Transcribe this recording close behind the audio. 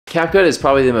CapCut is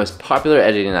probably the most popular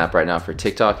editing app right now for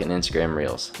TikTok and Instagram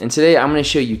Reels. And today I'm going to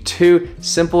show you 2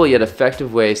 simple yet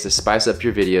effective ways to spice up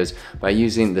your videos by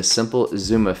using the simple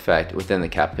zoom effect within the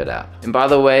CapCut app. And by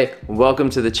the way, welcome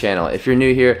to the channel. If you're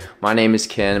new here, my name is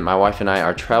Ken. My wife and I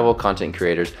are travel content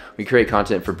creators. We create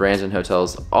content for brands and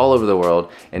hotels all over the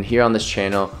world, and here on this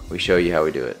channel, we show you how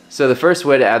we do it. So the first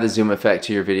way to add the zoom effect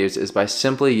to your videos is by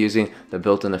simply using the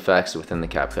built-in effects within the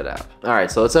CapCut app. All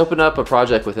right, so let's open up a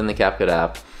project within the CapCut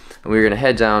app. And we're gonna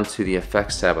head down to the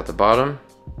effects tab at the bottom,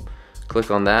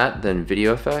 click on that, then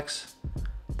video effects,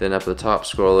 then up at the top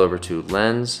scroll over to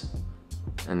lens,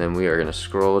 and then we are gonna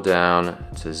scroll down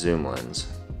to zoom lens.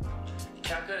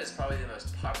 CapCut is probably the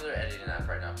most popular editing app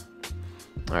right now.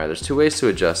 All right, there's 2 ways to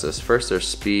adjust this. First, there's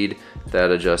speed, that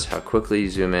adjusts how quickly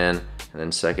you zoom in, and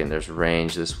then second, there's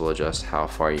range. This will adjust how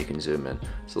far you can zoom in.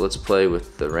 So let's play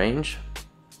with the range.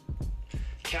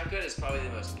 CapCut is probably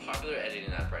the most popular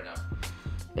editing app right now.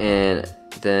 And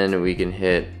then we can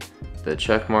hit the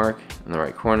check mark in the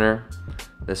right corner.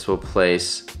 This will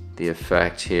place the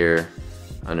effect here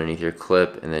underneath your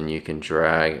clip, and then you can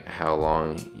drag how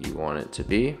long you want it to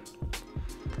be.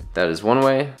 That is one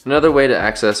way. Another way to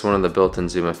access one of the built-in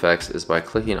zoom effects is by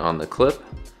clicking on the clip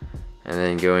and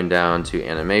then going down to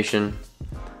animation,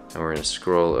 and we're going to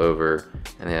scroll over,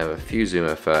 and they have a few zoom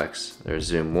effects. There's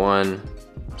zoom 1,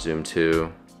 zoom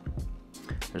 2,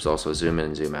 there's also zoom in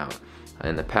and zoom out.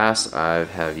 In the past, I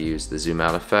have used the zoom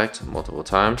out effect multiple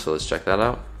times, so let's check that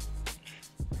out.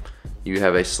 You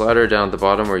have a slider down at the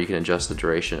bottom where you can adjust the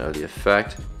duration of the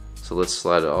effect. So let's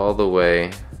slide it all the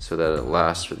way so that it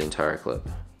lasts for the entire clip.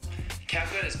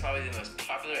 CapCut is probably the most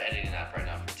popular editing app right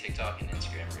now for TikTok and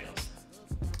Instagram Reels.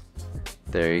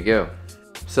 There you go.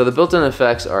 So the built-in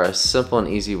effects are a simple and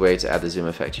easy way to add the zoom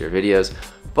effect to your videos,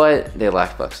 but they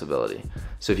lack flexibility.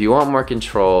 So if you want more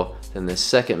control, then this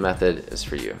second method is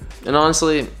for you. And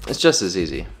honestly, it's just as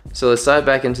easy. So let's dive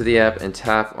back into the app and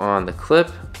tap on the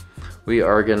clip. We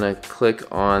are gonna click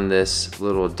on this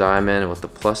little diamond with the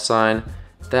plus sign.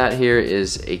 That here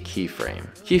is a keyframe.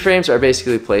 Keyframes are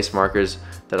basically place markers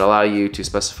that allow you to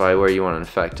specify where you want an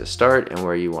effect to start and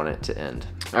where you want it to end.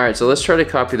 All right, so let's try to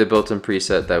copy the built-in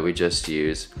preset that we just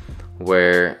used,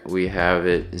 where we have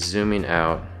it zooming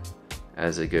out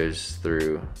as it goes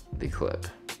through the clip.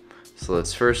 So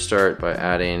let's first start by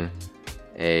adding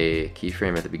a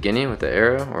keyframe at the beginning with the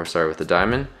arrow, or sorry, with the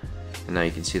diamond. And now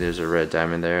you can see there's a red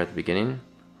diamond there at the beginning.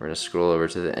 We're gonna scroll over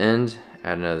to the end,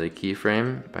 add another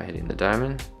keyframe by hitting the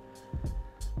diamond.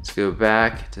 Let's go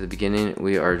back to the beginning.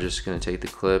 We are just gonna take the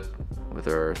clip with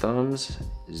our thumbs,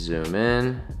 zoom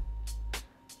in.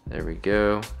 There we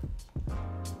go.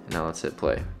 And now let's hit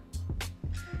play.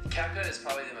 CapCut is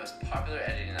probably the most popular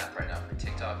editing app right now for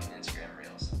TikTok and Instagram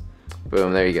Reels.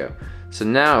 Boom, there you go. So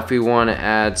now if we want to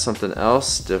add something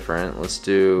else different, let's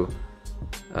do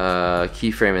a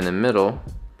keyframe in the middle,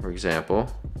 for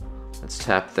example. Let's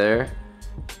tap there,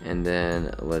 and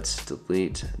then let's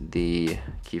delete the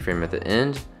keyframe at the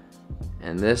end,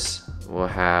 and this will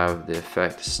have the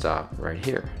effect stop right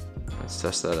here. Let's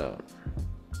test that out.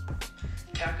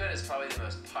 CapCut is probably the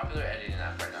most popular editing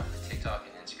app right now for TikTok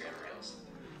and Instagram Reels.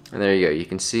 And there you go. You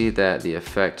can see that the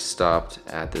effect stopped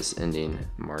at this ending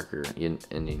marker,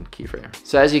 ending keyframe.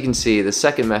 So as you can see, the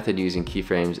second method using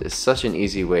keyframes is such an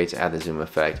easy way to add the zoom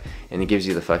effect, and it gives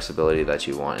you the flexibility that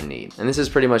you want and need. And this is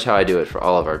pretty much how I do it for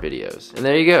all of our videos. And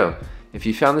there you go. If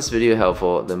you found this video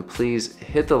helpful, then please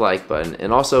hit the like button.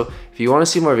 And also, if you want to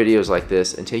see more videos like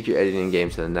this and take your editing game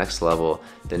to the next level,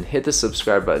 then hit the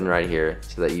subscribe button right here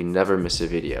so that you never miss a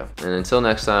video. And until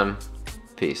next time,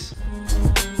 peace.